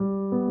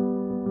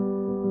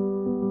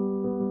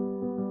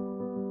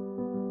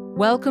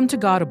Welcome to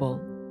Godable,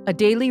 a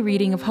daily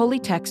reading of holy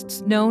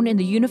texts known in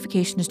the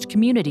Unificationist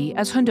community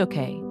as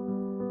Hundoke.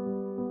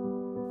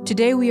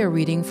 Today we are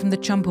reading from the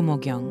Chambumo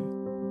Gyeong.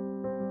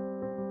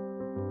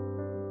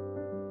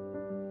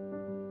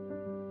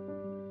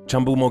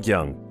 Chambumo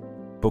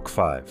Gyeong, Book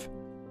 5.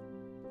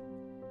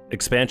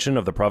 Expansion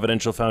of the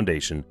Providential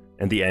Foundation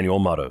and the Annual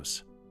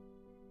Mottos.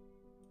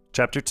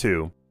 Chapter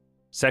 2,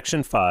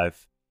 Section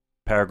 5,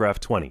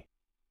 Paragraph 20.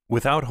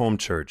 Without home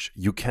church,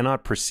 you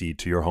cannot proceed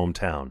to your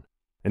hometown.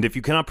 And if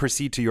you cannot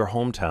proceed to your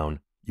hometown,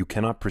 you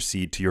cannot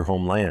proceed to your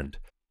homeland.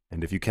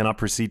 And if you cannot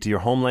proceed to your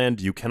homeland,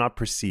 you cannot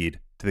proceed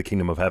to the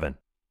kingdom of heaven.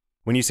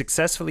 When you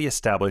successfully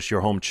establish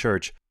your home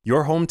church,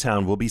 your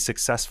hometown will be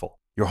successful,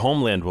 your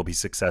homeland will be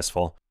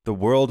successful, the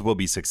world will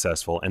be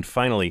successful, and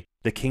finally,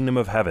 the kingdom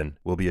of heaven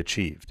will be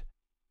achieved.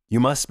 You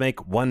must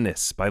make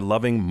oneness by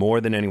loving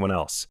more than anyone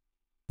else.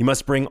 You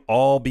must bring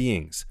all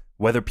beings,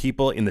 whether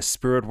people in the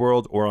spirit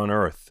world or on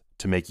earth,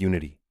 to make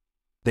unity.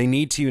 They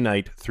need to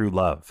unite through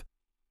love.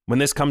 When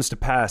this comes to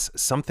pass,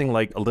 something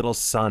like a little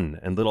sun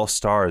and little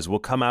stars will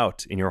come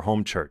out in your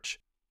home church.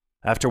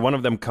 After one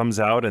of them comes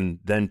out and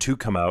then two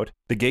come out,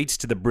 the gates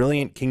to the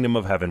brilliant kingdom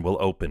of heaven will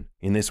open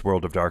in this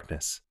world of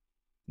darkness.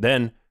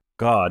 Then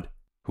God,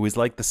 who is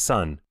like the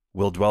sun,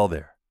 will dwell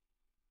there.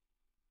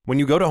 When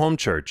you go to home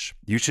church,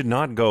 you should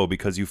not go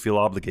because you feel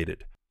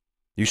obligated.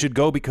 You should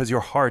go because your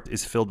heart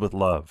is filled with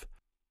love.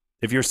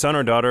 If your son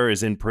or daughter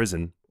is in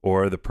prison,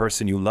 or the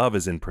person you love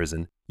is in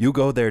prison, you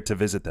go there to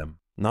visit them.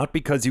 Not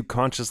because you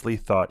consciously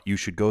thought you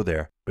should go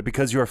there, but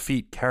because your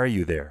feet carry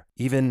you there,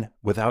 even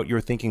without your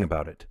thinking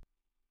about it.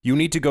 You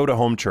need to go to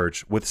home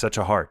church with such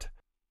a heart.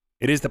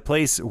 It is the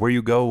place where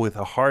you go with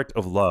a heart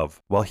of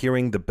love while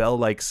hearing the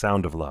bell-like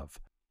sound of love.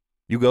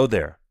 You go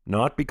there,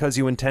 not because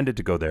you intended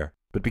to go there,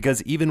 but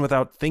because even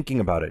without thinking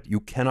about it, you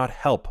cannot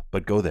help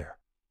but go there.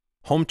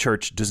 Home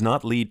church does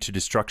not lead to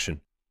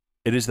destruction.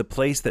 It is the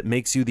place that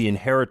makes you the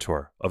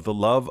inheritor of the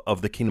love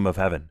of the kingdom of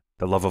heaven,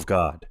 the love of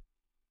God.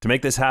 To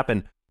make this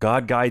happen,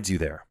 God guides you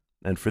there,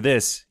 and for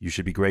this, you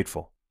should be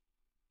grateful.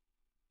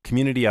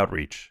 Community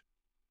outreach.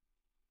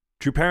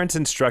 True Parents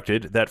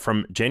instructed that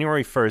from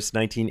January 1st,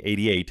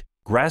 1988,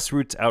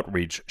 grassroots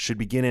outreach should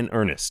begin in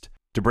earnest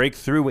to break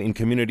through in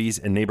communities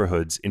and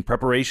neighborhoods in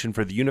preparation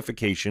for the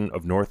unification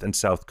of North and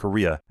South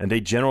Korea and a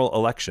general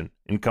election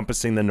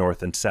encompassing the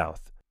North and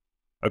South.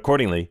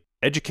 Accordingly,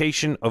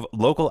 education of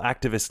local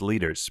activist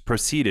leaders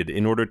proceeded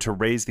in order to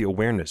raise the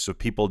awareness of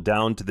people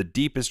down to the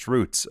deepest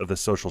roots of the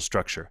social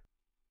structure.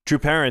 True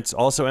Parents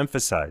also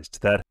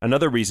emphasized that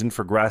another reason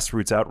for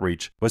grassroots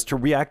outreach was to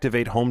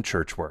reactivate home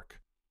church work.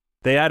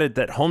 They added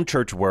that home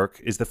church work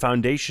is the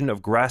foundation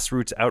of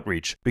grassroots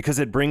outreach because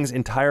it brings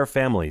entire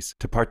families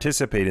to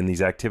participate in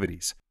these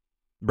activities.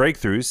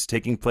 Breakthroughs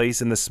taking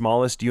place in the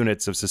smallest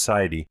units of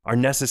society are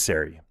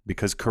necessary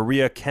because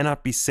Korea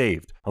cannot be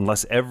saved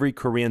unless every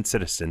Korean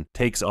citizen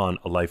takes on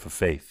a life of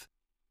faith.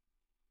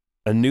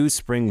 A new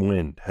spring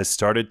wind has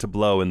started to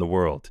blow in the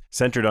world,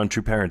 centered on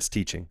True Parents'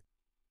 teaching.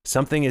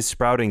 Something is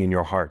sprouting in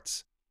your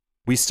hearts.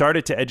 We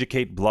started to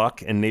educate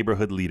block and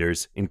neighborhood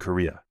leaders in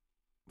Korea.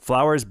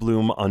 Flowers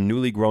bloom on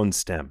newly grown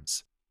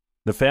stems.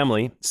 The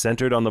family,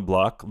 centered on the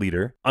block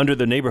leader, under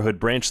the neighborhood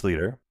branch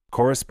leader,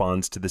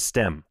 corresponds to the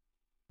stem.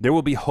 There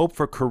will be hope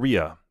for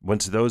Korea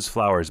once those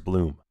flowers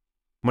bloom.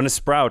 When a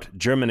sprout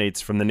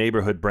germinates from the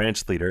neighborhood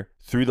branch leader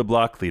through the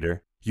block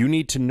leader, you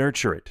need to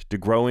nurture it to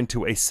grow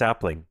into a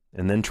sapling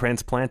and then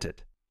transplant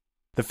it.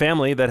 The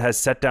family that has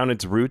set down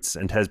its roots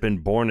and has been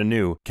born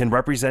anew can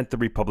represent the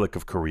Republic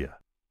of Korea.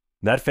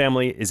 That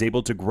family is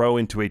able to grow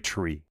into a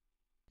tree.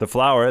 The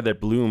flower that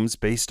blooms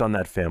based on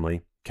that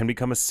family can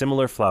become a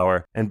similar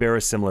flower and bear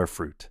a similar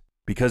fruit,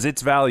 because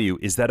its value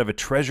is that of a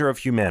treasure of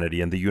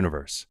humanity and the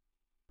universe.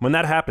 When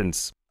that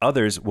happens,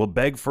 others will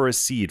beg for a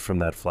seed from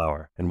that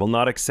flower and will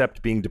not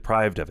accept being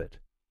deprived of it.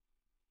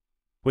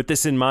 With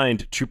this in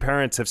mind, True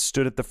Parents have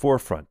stood at the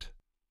forefront.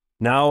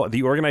 Now,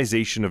 the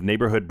organization of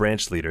neighborhood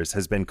branch leaders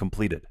has been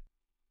completed.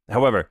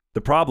 However, the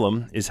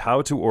problem is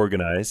how to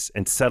organize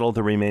and settle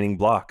the remaining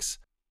blocks.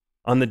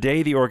 On the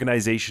day the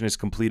organization is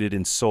completed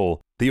in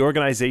Seoul, the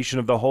organization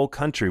of the whole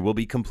country will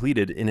be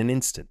completed in an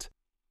instant.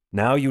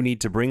 Now you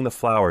need to bring the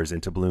flowers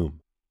into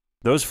bloom.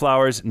 Those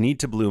flowers need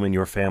to bloom in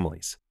your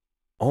families.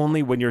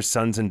 Only when your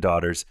sons and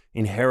daughters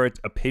inherit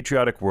a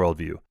patriotic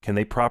worldview can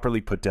they properly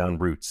put down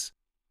roots.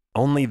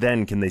 Only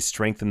then can they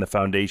strengthen the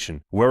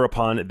foundation,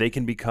 whereupon they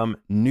can become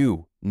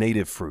new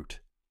native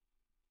fruit.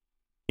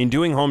 In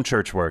doing home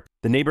church work,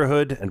 the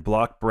neighborhood and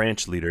block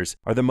branch leaders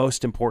are the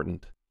most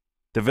important.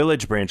 The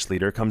village branch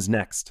leader comes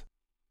next.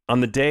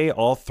 On the day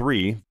all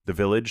three, the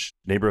village,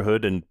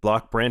 neighborhood, and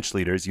block branch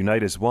leaders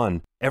unite as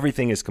one,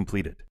 everything is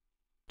completed.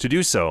 To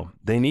do so,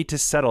 they need to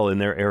settle in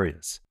their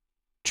areas.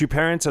 True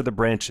Parents are the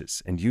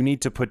branches, and you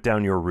need to put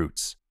down your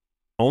roots.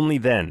 Only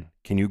then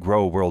can you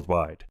grow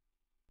worldwide.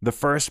 The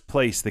first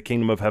place the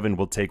kingdom of heaven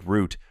will take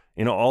root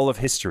in all of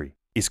history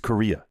is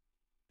Korea.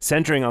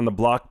 Centering on the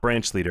block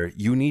branch leader,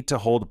 you need to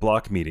hold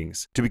block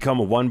meetings to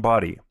become one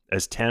body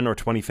as 10 or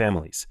 20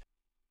 families.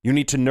 You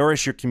need to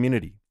nourish your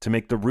community to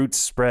make the roots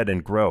spread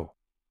and grow.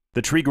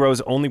 The tree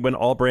grows only when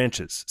all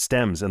branches,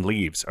 stems, and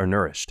leaves are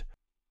nourished.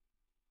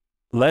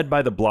 Led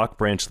by the block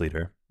branch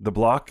leader, the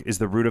block is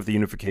the root of the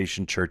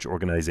Unification Church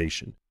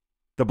organization.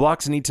 The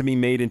blocks need to be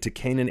made into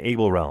Cain and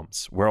Abel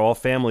realms, where all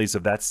families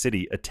of that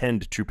city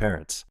attend true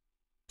parents.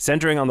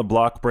 Centering on the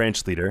block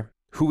branch leader,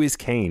 who is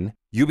Cain,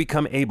 you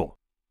become Abel.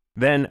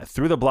 Then,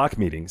 through the block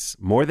meetings,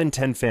 more than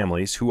 10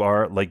 families who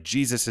are, like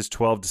Jesus'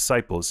 12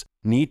 disciples,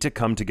 need to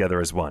come together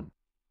as one.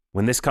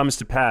 When this comes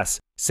to pass,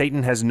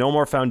 Satan has no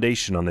more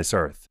foundation on this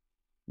earth.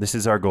 This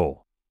is our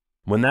goal.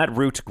 When that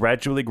root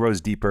gradually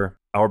grows deeper,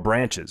 our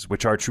branches,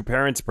 which are true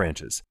parents'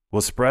 branches,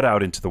 will spread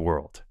out into the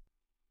world.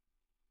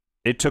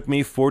 It took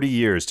me 40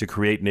 years to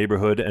create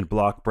neighborhood and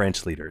block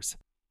branch leaders.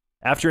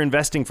 After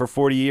investing for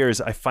 40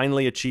 years, I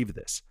finally achieved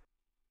this.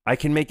 I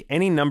can make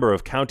any number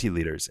of county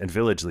leaders and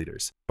village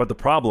leaders, but the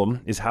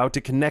problem is how to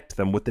connect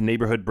them with the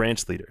neighborhood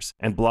branch leaders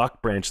and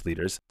block branch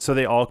leaders so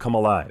they all come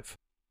alive.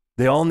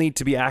 They all need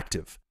to be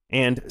active,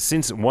 and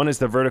since one is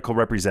the vertical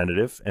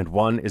representative and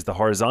one is the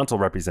horizontal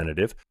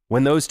representative,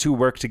 when those two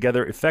work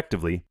together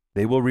effectively,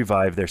 they will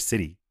revive their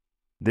city.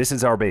 This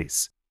is our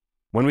base.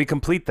 When we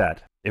complete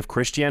that, if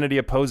Christianity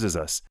opposes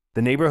us,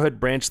 the neighborhood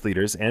branch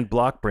leaders and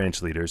block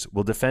branch leaders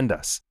will defend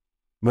us.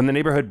 When the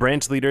neighborhood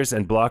branch leaders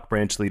and block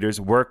branch leaders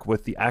work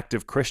with the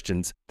active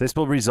Christians, this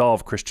will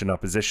resolve Christian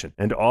opposition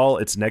and all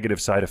its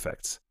negative side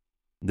effects.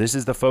 This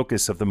is the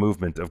focus of the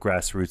movement of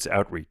grassroots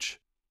outreach.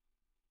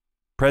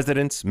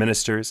 Presidents,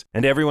 ministers,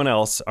 and everyone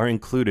else are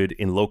included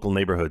in local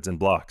neighborhoods and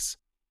blocks.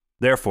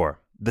 Therefore,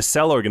 the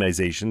cell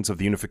organizations of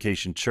the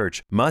Unification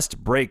Church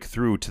must break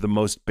through to the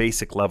most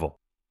basic level.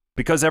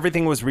 Because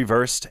everything was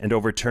reversed and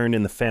overturned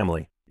in the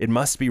family, it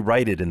must be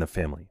righted in the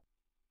family.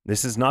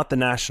 This is not the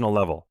national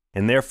level.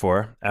 And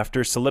therefore,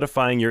 after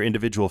solidifying your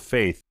individual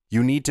faith,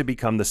 you need to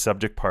become the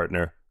subject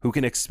partner who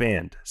can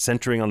expand,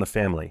 centering on the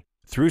family.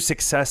 Through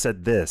success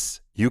at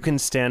this, you can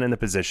stand in the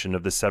position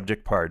of the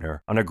subject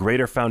partner on a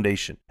greater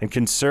foundation and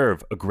can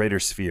serve a greater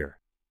sphere.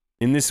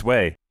 In this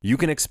way, you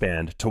can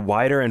expand to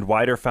wider and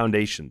wider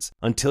foundations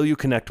until you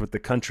connect with the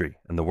country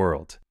and the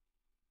world.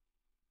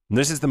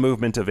 This is the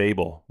movement of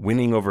Abel,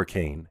 winning over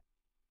Cain.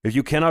 If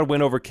you cannot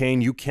win over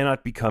Cain, you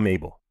cannot become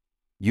Abel.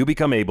 You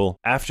become Abel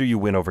after you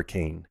win over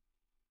Cain.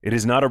 It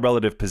is not a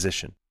relative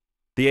position.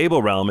 The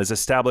Abel realm is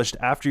established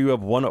after you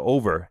have won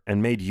over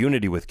and made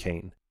unity with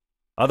Cain.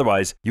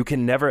 Otherwise, you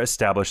can never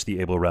establish the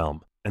Abel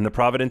realm, and the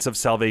providence of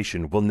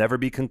salvation will never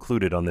be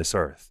concluded on this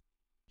earth.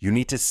 You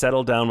need to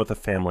settle down with a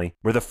family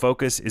where the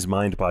focus is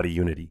mind-body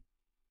unity.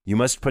 You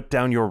must put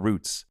down your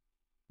roots.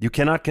 You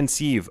cannot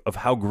conceive of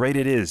how great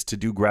it is to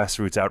do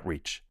grassroots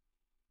outreach.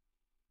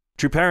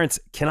 True parents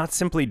cannot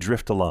simply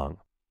drift along.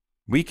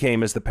 We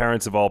came as the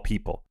parents of all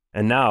people.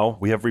 And now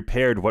we have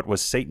repaired what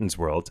was Satan's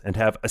world and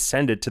have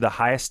ascended to the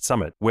highest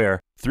summit where,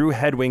 through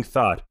headwing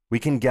thought, we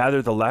can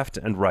gather the left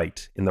and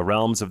right in the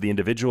realms of the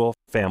individual,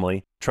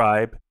 family,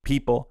 tribe,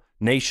 people,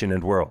 nation,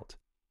 and world.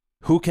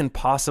 Who can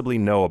possibly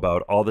know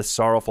about all the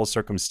sorrowful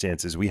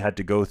circumstances we had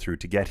to go through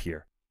to get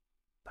here?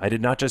 I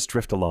did not just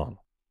drift along.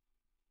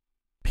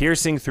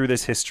 Piercing through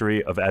this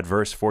history of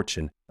adverse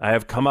fortune, I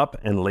have come up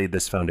and laid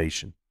this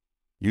foundation.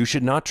 You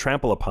should not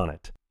trample upon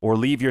it, or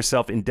leave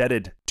yourself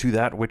indebted to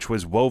that which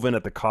was woven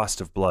at the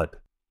cost of blood.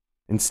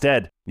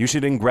 Instead, you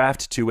should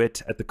engraft to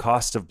it at the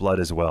cost of blood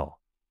as well.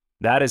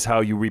 That is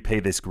how you repay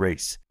this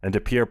grace and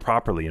appear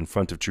properly in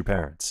front of true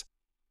parents.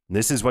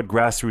 This is what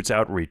grassroots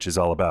outreach is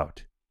all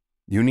about.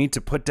 You need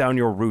to put down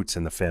your roots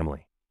in the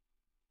family.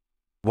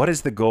 What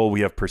is the goal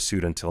we have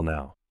pursued until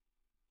now?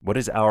 What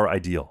is our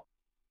ideal?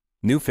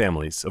 New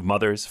families of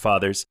mothers,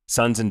 fathers,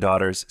 sons, and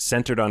daughters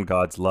centered on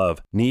God's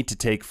love need to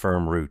take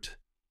firm root.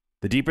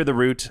 The deeper the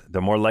root, the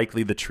more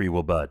likely the tree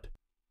will bud.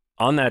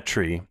 On that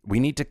tree, we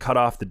need to cut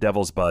off the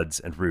devil's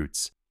buds and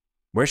roots.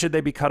 Where should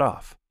they be cut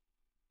off?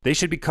 They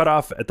should be cut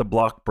off at the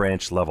block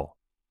branch level.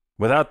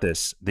 Without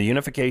this, the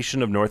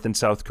unification of North and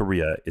South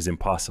Korea is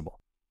impossible.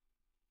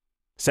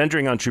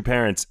 Centering on true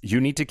parents, you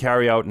need to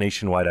carry out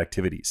nationwide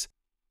activities.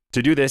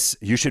 To do this,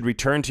 you should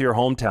return to your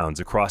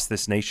hometowns across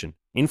this nation,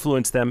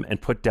 influence them,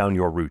 and put down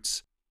your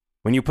roots.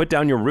 When you put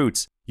down your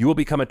roots, you will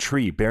become a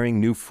tree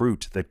bearing new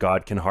fruit that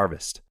God can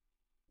harvest.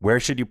 Where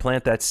should you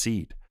plant that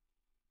seed?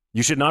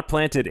 You should not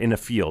plant it in a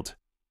field.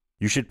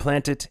 You should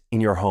plant it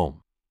in your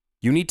home.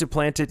 You need to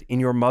plant it in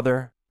your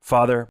mother,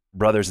 father,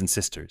 brothers, and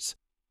sisters.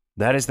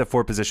 That is the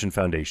four-position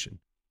foundation.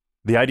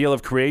 The ideal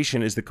of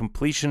creation is the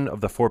completion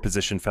of the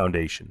four-position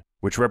foundation,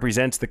 which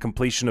represents the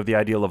completion of the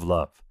ideal of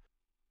love.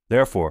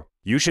 Therefore,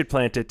 you should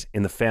plant it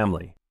in the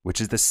family,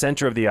 which is the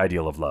center of the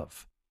ideal of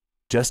love.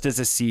 Just as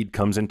a seed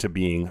comes into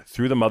being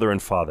through the mother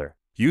and father,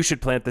 you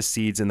should plant the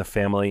seeds in the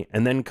family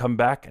and then come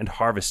back and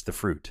harvest the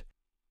fruit.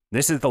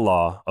 This is the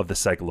law of the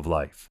cycle of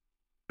life.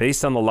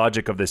 Based on the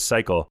logic of this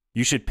cycle,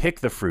 you should pick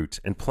the fruit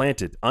and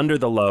plant it under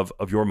the love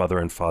of your mother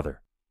and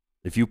father.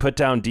 If you put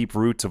down deep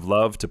roots of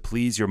love to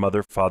please your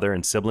mother, father,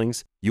 and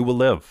siblings, you will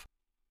live.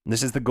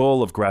 This is the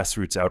goal of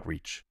grassroots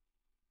outreach.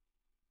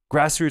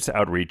 Grassroots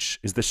outreach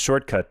is the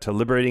shortcut to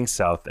liberating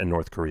South and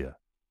North Korea.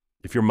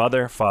 If your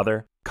mother,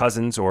 father,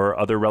 cousins, or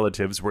other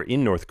relatives were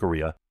in North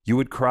Korea, You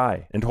would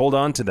cry and hold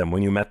on to them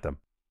when you met them.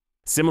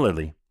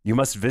 Similarly, you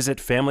must visit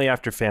family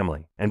after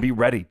family and be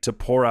ready to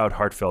pour out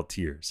heartfelt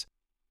tears.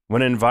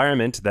 When an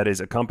environment that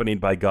is accompanied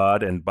by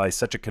God and by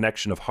such a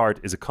connection of heart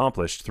is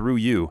accomplished through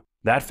you,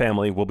 that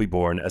family will be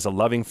born as a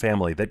loving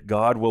family that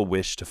God will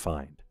wish to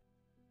find.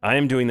 I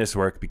am doing this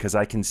work because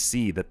I can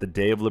see that the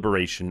day of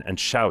liberation and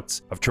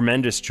shouts of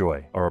tremendous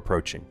joy are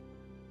approaching.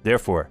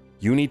 Therefore,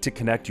 you need to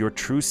connect your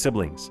true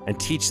siblings and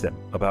teach them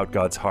about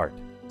God's heart,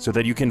 so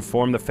that you can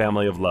form the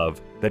family of love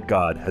that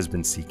God has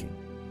been seeking.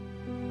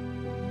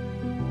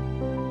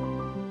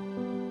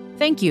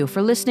 Thank you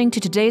for listening to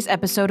today's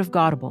episode of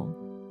Godable.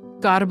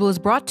 Godable is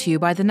brought to you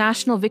by the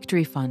National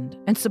Victory Fund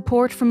and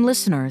support from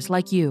listeners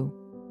like you.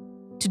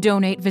 To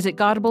donate, visit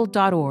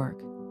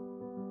godable.org.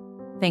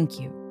 Thank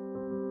you.